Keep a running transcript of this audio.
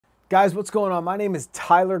Guys, what's going on? My name is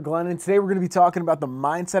Tyler Glennon. Today we're going to be talking about the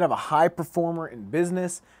mindset of a high performer in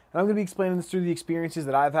business. And I'm going to be explaining this through the experiences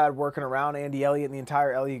that I've had working around Andy Elliott and the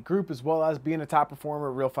entire Elliott Group, as well as being a top performer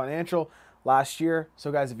at Real Financial last year.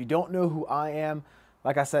 So guys, if you don't know who I am,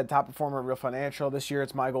 like I said, top performer at Real Financial. This year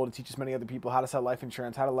it's my goal to teach as many other people how to sell life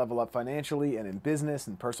insurance, how to level up financially and in business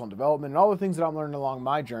and personal development, and all the things that I'm learning along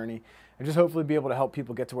my journey, and just hopefully be able to help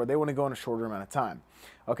people get to where they want to go in a shorter amount of time.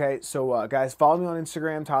 Okay, so guys, follow me on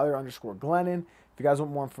Instagram, Tyler_Glennon. If you guys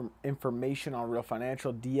want more information on Real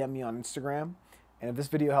Financial, DM me on Instagram. And if this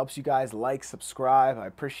video helps you guys, like, subscribe, I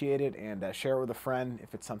appreciate it, and share it with a friend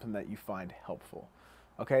if it's something that you find helpful.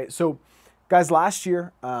 Okay, so guys, last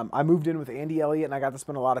year, I moved in with Andy Elliott, and I got to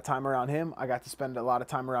spend a lot of time around him. I got to spend a lot of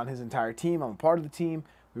time around his entire team. I'm a part of the team.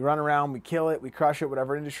 We run around, we kill it, we crush it,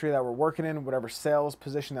 whatever industry that we're working in, whatever sales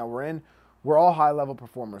position that we're in. We're all high-level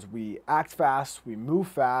performers. We act fast, we move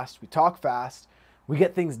fast, we talk fast, we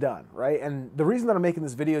get things done, right? And the reason that I'm making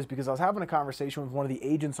this video is because I was having a conversation with one of the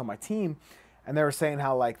agents on my team, and they were saying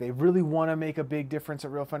how like they really want to make a big difference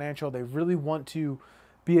at Real Financial. They really want to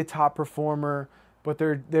be a top performer, but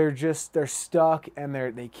they're stuck and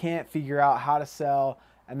they can't figure out how to sell,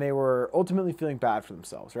 and they were ultimately feeling bad for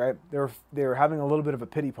themselves, right? They were having a little bit of a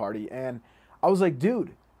pity party, and I was like,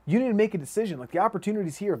 dude, you need to make a decision. Like, the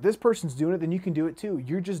opportunity's here. If this person's doing it, then you can do it too.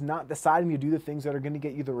 You're just not deciding to do the things that are going to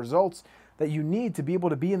get you the results that you need to be able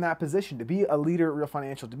to be in that position, to be a leader at Real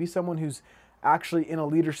Financial, to be someone who's actually in a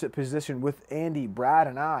leadership position with Andy, Brad,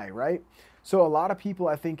 and I, right? So a lot of people,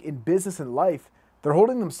 I think, in business and life, they're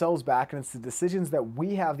holding themselves back, and it's the decisions that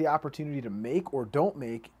we have the opportunity to make or don't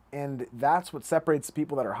make, and that's what separates the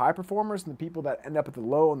people that are high performers and the people that end up at the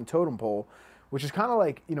low on the totem pole, which is kind of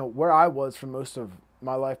like, you know, where I was for most of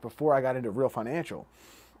my life before I got into Real Financial.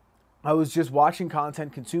 I was just watching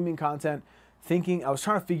content, consuming content, thinking, I was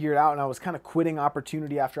trying to figure it out, and I was kind of quitting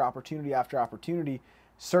opportunity after opportunity after opportunity,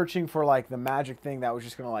 searching for like the magic thing that was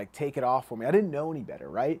just going to like take it off for me. I didn't know any better,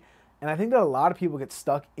 right? And I think that a lot of people get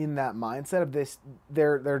stuck in that mindset of this.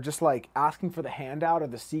 They're just like asking for the handout or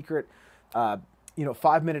the secret,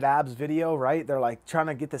 5-minute abs video, right? They're like trying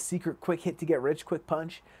to get the secret quick hit to get rich, quick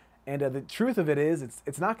punch. And the truth of it is,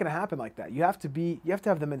 it's not going to happen like that. You have to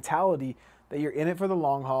have the mentality that you're in it for the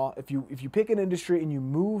long haul. If you pick an industry and you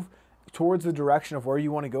move towards the direction of where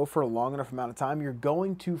you want to go for a long enough amount of time, you're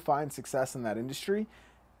going to find success in that industry,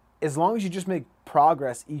 as long as you just make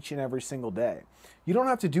progress each and every single day. You don't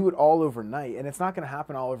have to do it all overnight, and it's not going to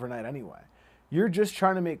happen all overnight anyway. You're just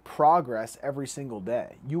trying to make progress every single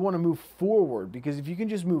day. You want to move forward, because if you can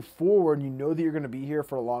just move forward and you know that you're going to be here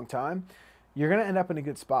for a long time, you're going to end up in a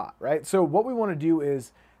good spot, right? So what we want to do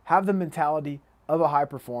is have the mentality of a high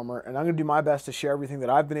performer, and I'm going to do my best to share everything that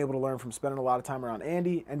I've been able to learn from spending a lot of time around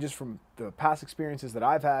Andy, and just from the past experiences that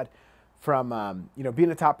I've had from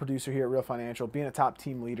being a top producer here at Real Financial, being a top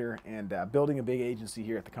team leader, and building a big agency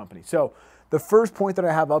here at the company. So the first point that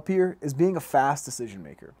I have up here is being a fast decision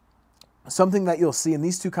maker. Something that you'll see, and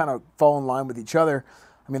these two kind of fall in line with each other.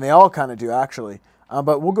 I mean, they all kind of do, actually.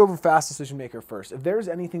 But we'll go over fast decision maker first. If there's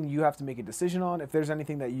anything you have to make a decision on, if there's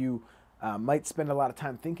anything that you might spend a lot of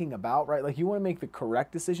time thinking about, right? Like, you want to make the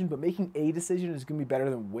correct decision, but making a decision is going to be better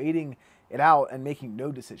than waiting it out and making no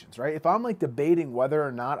decisions, right? If I'm like debating whether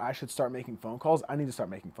or not I should start making phone calls, I need to start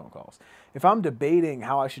making phone calls. If I'm debating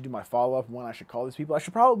how I should do my follow-up, when I should call these people, I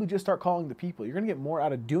should probably just start calling the people. You're going to get more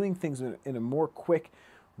out of doing things in a more quick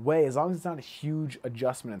way, as long as it's not a huge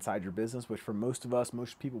adjustment inside your business, which for most of us,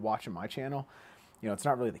 most people watching my channel, it's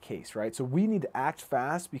not really the case, right? So we need to act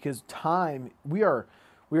fast, because time, we are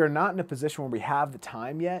not in a position where we have the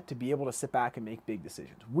time yet to be able to sit back and make big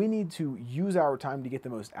decisions. We need to use our time to get the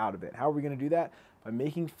most out of it. How are we going to do that? By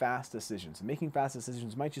making fast decisions. And making fast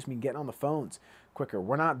decisions might just mean getting on the phones quicker.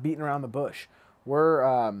 We're not beating around the bush. We're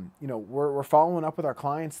following up with our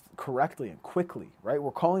clients correctly and quickly, right?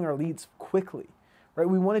 We're calling our leads quickly, right?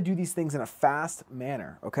 We want to do these things in a fast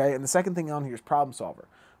manner, okay? And the second thing on here is problem solver.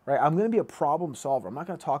 Right? I'm going to be a problem solver. I'm not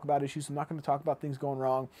going to talk about issues. I'm not going to talk about things going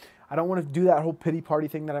wrong. I don't want to do that whole pity party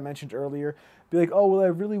thing that I mentioned earlier. Be like, oh, well, I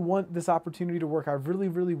really want this opportunity to work. I really,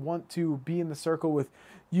 really want to be in the circle with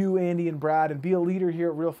you, Andy, and Brad, and be a leader here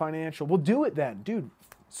at Real Financial. Well, do it then. Dude,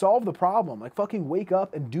 solve the problem. Like, fucking wake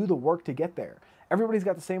up and do the work to get there. Everybody's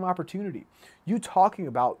got the same opportunity. You talking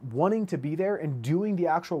about wanting to be there and doing the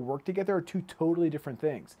actual work to get there are two totally different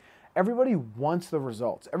things. Everybody wants the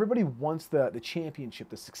results. Everybody wants the championship,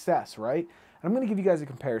 the success, right? And I'm going to give you guys a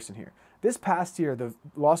comparison here. This past year, the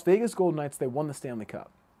Las Vegas Golden Knights, they won the Stanley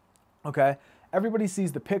Cup. Okay? Everybody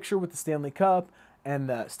sees the picture with the Stanley Cup and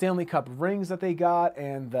the Stanley Cup rings that they got,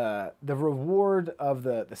 and the reward of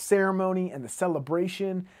the ceremony and the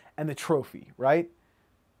celebration and the trophy, right?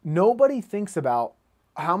 Nobody thinks about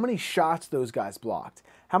how many shots those guys blocked,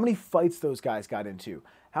 how many fights those guys got into,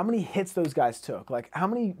 how many hits those guys took, like how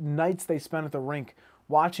many nights they spent at the rink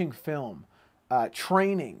watching film,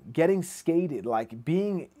 training, getting skated, like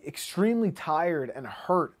being extremely tired and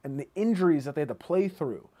hurt, and the injuries that they had to play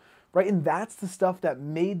through, right? And that's the stuff that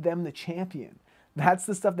made them the champion. That's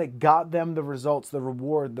the stuff that got them the results, the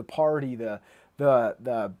reward, the party, the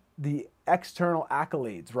external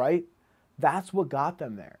accolades, right? That's what got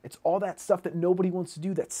them there. It's all that stuff that nobody wants to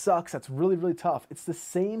do, that sucks, that's really, really tough. It's the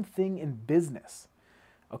same thing in business,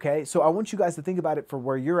 okay? So I want you guys to think about it for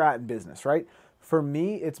where you're at in business, right? For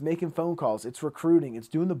me, it's making phone calls, it's recruiting, it's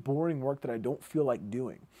doing the boring work that I don't feel like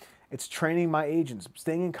doing. It's training my agents,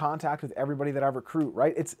 staying in contact with everybody that I recruit,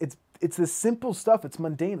 right? It's the simple stuff, it's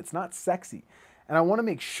mundane, it's not sexy. And I wanna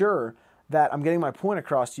make sure that I'm getting my point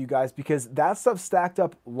across to you guys, because that stuff stacked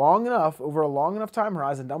up long enough over a long enough time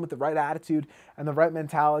horizon, done with the right attitude and the right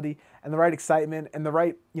mentality and the right excitement and the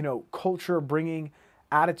right, culture bringing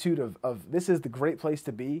attitude of this is the great place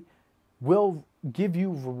to be, will give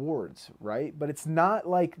you rewards, right? But it's not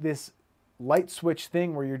like this light switch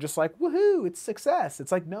thing where you're just like, woohoo, it's success.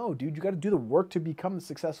 It's like, no, dude, you got to do the work to become the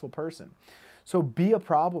successful person. So be a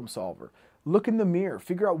problem solver. Look in the mirror,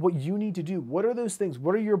 figure out what you need to do. What are those things?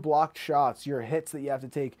 What are your blocked shots, your hits that you have to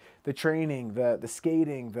take, the training, the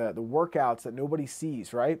skating, the workouts that nobody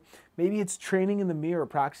sees, right? Maybe it's training in the mirror,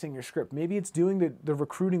 practicing your script. Maybe it's doing the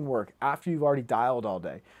recruiting work after you've already dialed all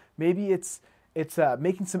day. Maybe it's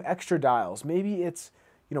making some extra dials. Maybe it's,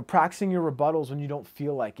 practicing your rebuttals when you don't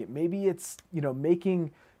feel like it. Maybe it's,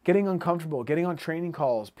 getting uncomfortable, getting on training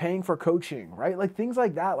calls, paying for coaching, right? Like things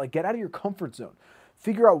like that, like get out of your comfort zone.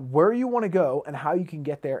 Figure out where you want to go and how you can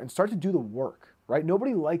get there and start to do the work, right?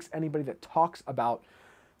 Nobody likes anybody that talks about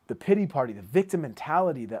the pity party, the victim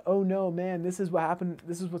mentality, that, oh no, man, this is what happened.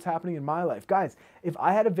 This is what's happening in my life. Guys, if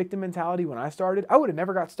I had a victim mentality when I started, I would have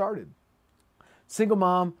never got started. Single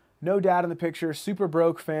mom, no dad in the picture, super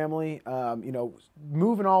broke family,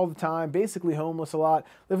 moving all the time, basically homeless a lot,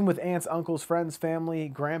 living with aunts, uncles, friends, family,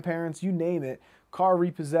 grandparents, you name it, car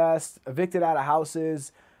repossessed, evicted out of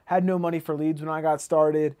houses, had no money for leads when I got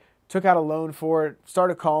started, took out a loan for it,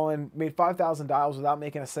 started calling, made 5,000 dials without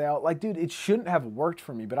making a sale. Like, dude, it shouldn't have worked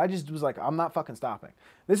for me, but I just was like, I'm not fucking stopping.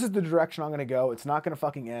 This is the direction I'm going to go. It's not going to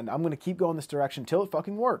fucking end. I'm going to keep going this direction till it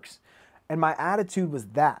fucking works. And my attitude was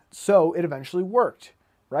that. So it eventually worked,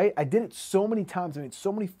 right? I did it so many times. I made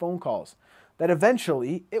so many phone calls that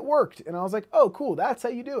eventually it worked. And I was like, oh, cool, that's how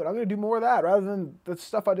you do it. I'm going to do more of that rather than the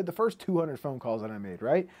stuff I did the first 200 phone calls that I made,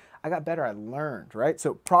 right? I got better, I learned, right?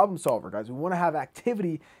 So problem solver, guys. We want to have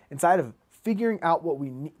activity inside of figuring out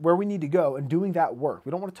where we need to go and doing that work.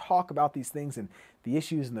 We don't want to talk about these things and the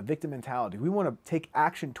issues and the victim mentality. We want to take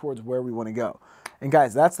action towards where we want to go. And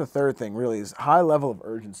guys, that's the third thing really, is high level of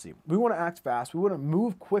urgency. We want to act fast. We want to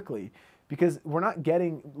move quickly, because we're not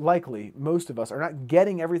getting, likely, most of us are not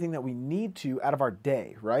getting everything that we need to out of our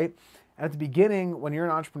day, right? And at the beginning, when you're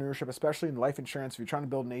in entrepreneurship, especially in life insurance, if you're trying to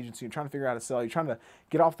build an agency, you're trying to figure out how to sell, you're trying to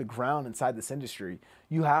get off the ground inside this industry,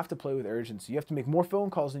 you have to play with urgency. You have to make more phone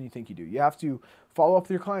calls than you think you do. You have to follow up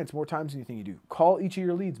with your clients more times than you think you do. Call each of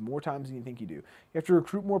your leads more times than you think you do. You have to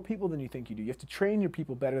recruit more people than you think you do. You have to train your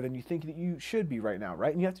people better than you think that you should be right now,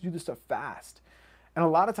 right? And you have to do this stuff fast. And a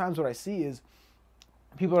lot of times what I see is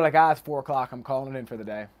people are like, it's 4 o'clock, I'm calling it in for the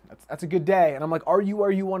day. That's a good day. And I'm like, are you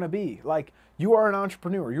where you want to be? Like, you are an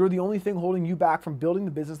entrepreneur. You're the only thing holding you back from building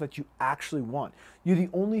the business that you actually want. You're the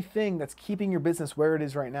only thing that's keeping your business where it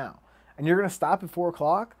is right now. And you're going to stop at 4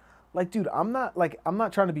 o'clock? Like, dude, I'm not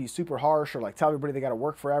trying to be super harsh or like tell everybody they got to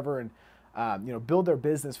work forever and, build their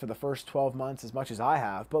business for the first 12 months as much as I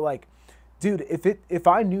have. But like, dude, if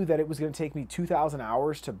I knew that it was going to take me 2,000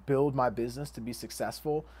 hours to build my business to be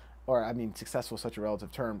successful, or I mean, successful is such a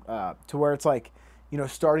relative term, to where it's like,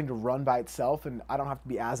 starting to run by itself and I don't have to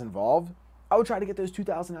be as involved, I would try to get those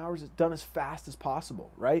 2,000 hours done as fast as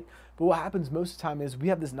possible, right? But what happens most of the time is we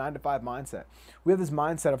have this 9-to-5 mindset. We have this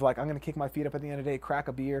mindset of like, I'm going to kick my feet up at the end of the day, crack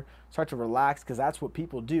a beer, start to relax, because that's what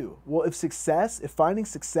people do. Well, if finding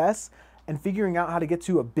success and figuring out how to get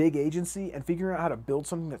to a big agency and figuring out how to build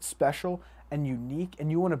something that's special and unique,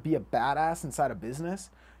 and you want to be a badass inside a business,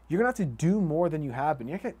 you're going to have to do more than you have been.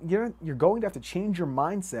 You're going to have to change your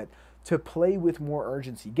mindset to play with more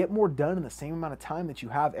urgency, get more done in the same amount of time that you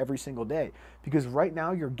have every single day. Because right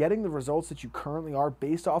now you're getting the results that you currently are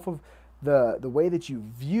based off of the way that you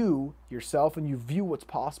view yourself and you view what's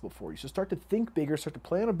possible for you. So start to think bigger, start to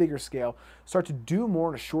play on a bigger scale, start to do more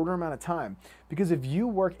in a shorter amount of time. Because if you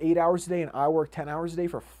work 8 hours a day and I work 10 hours a day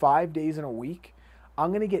for 5 days in a week, I'm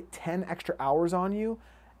going to get 10 extra hours on you.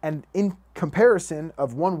 And in comparison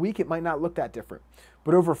of 1 week, it might not look that different.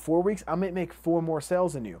 But over 4 weeks, I might make 4 more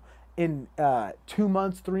sales than you. In 2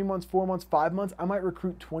 months, 3 months, 4 months, 5 months, I might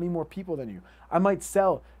recruit 20 more people than you. I might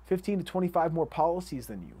sell 15 to 25 more policies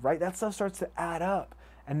than you, right? That stuff starts to add up.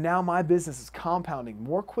 And now my business is compounding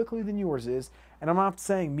more quickly than yours is. And I'm not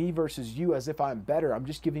saying me versus you as if I'm better. I'm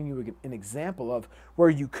just giving you an example of where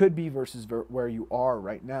you could be versus where you are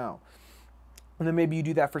right now. And then maybe you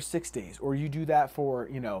do that for 6 days, or you do that for,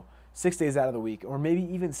 6 days out of the week, or maybe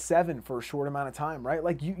even 7 for a short amount of time, right?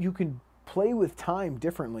 Like you can play with time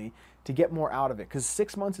differently to get more out of it, because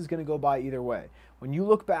 6 months is going to go by either way. When you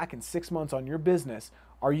look back in 6 months on your business,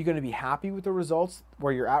 are you going to be happy with the results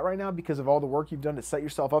where you're at right now because of all the work you've done to set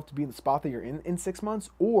yourself up to be in the spot that you're in 6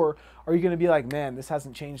 months? Or are you going to be like, man, this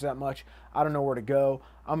hasn't changed that much. I don't know where to go.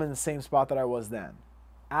 I'm in the same spot that I was then.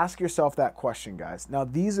 Ask yourself that question, guys. Now,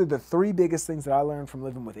 these are the 3 biggest things that I learned from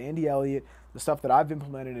living with Andy Elliott, the stuff that I've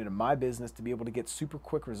implemented into my business to be able to get super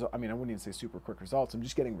quick results. I mean, I wouldn't even say super quick results. I'm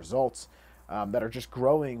just getting results that are just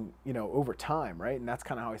growing, over time, right? And that's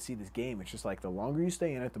kind of how I see this game. It's just like the longer you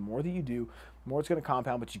stay in it, the more that you do, the more it's going to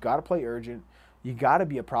compound. But you got to play urgent. You got to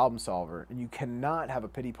be a problem solver, and you cannot have a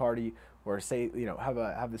pity party or say,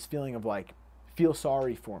 have this feeling of like, feel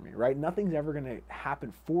sorry for me, right? Nothing's ever going to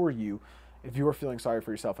happen for you if you're feeling sorry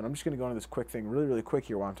for yourself. And I'm just going to go into this quick thing really, really quick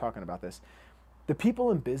here while I'm talking about this. The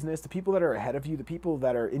people in business, the people that are ahead of you, the people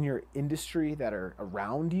that are in your industry, that are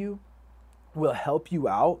around you, will help you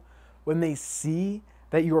out when they see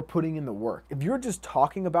that you are putting in the work. If you're just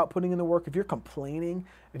talking about putting in the work, if you're complaining,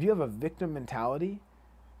 if you have a victim mentality,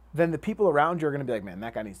 then the people around you are going to be like, man,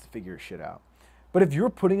 that guy needs to figure his shit out. But if you're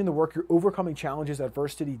putting in the work, you're overcoming challenges,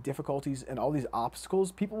 adversity, difficulties, and all these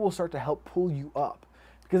obstacles, people will start to help pull you up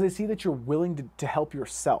because they see that you're willing to help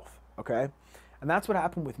yourself, okay? And that's what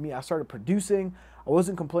happened with me. I started producing. I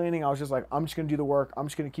wasn't complaining. I was just like, I'm just going to do the work. I'm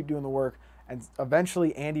just going to keep doing the work. And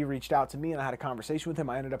eventually, Andy reached out to me, and I had a conversation with him.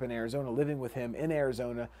 I ended up in Arizona, living with him in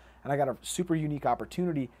Arizona, and I got a super unique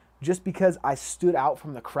opportunity just because I stood out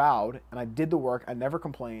from the crowd, and I did the work. I never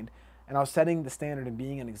complained, and I was setting the standard and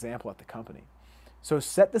being an example at the company. So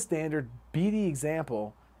set the standard, be the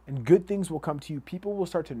example, and good things will come to you. People will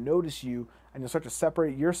start to notice you, and you'll start to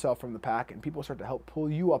separate yourself from the pack, and people will start to help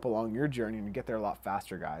pull you up along your journey and get there a lot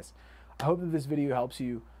faster, guys. I hope that this video helps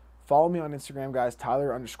you. Follow me on Instagram, guys,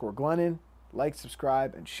 Tyler_Glennon. Like,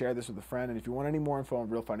 subscribe, and share this with a friend. And if you want any more info on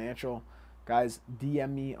Real Financial, guys,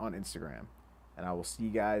 DM me on Instagram. And I will see you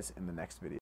guys in the next video.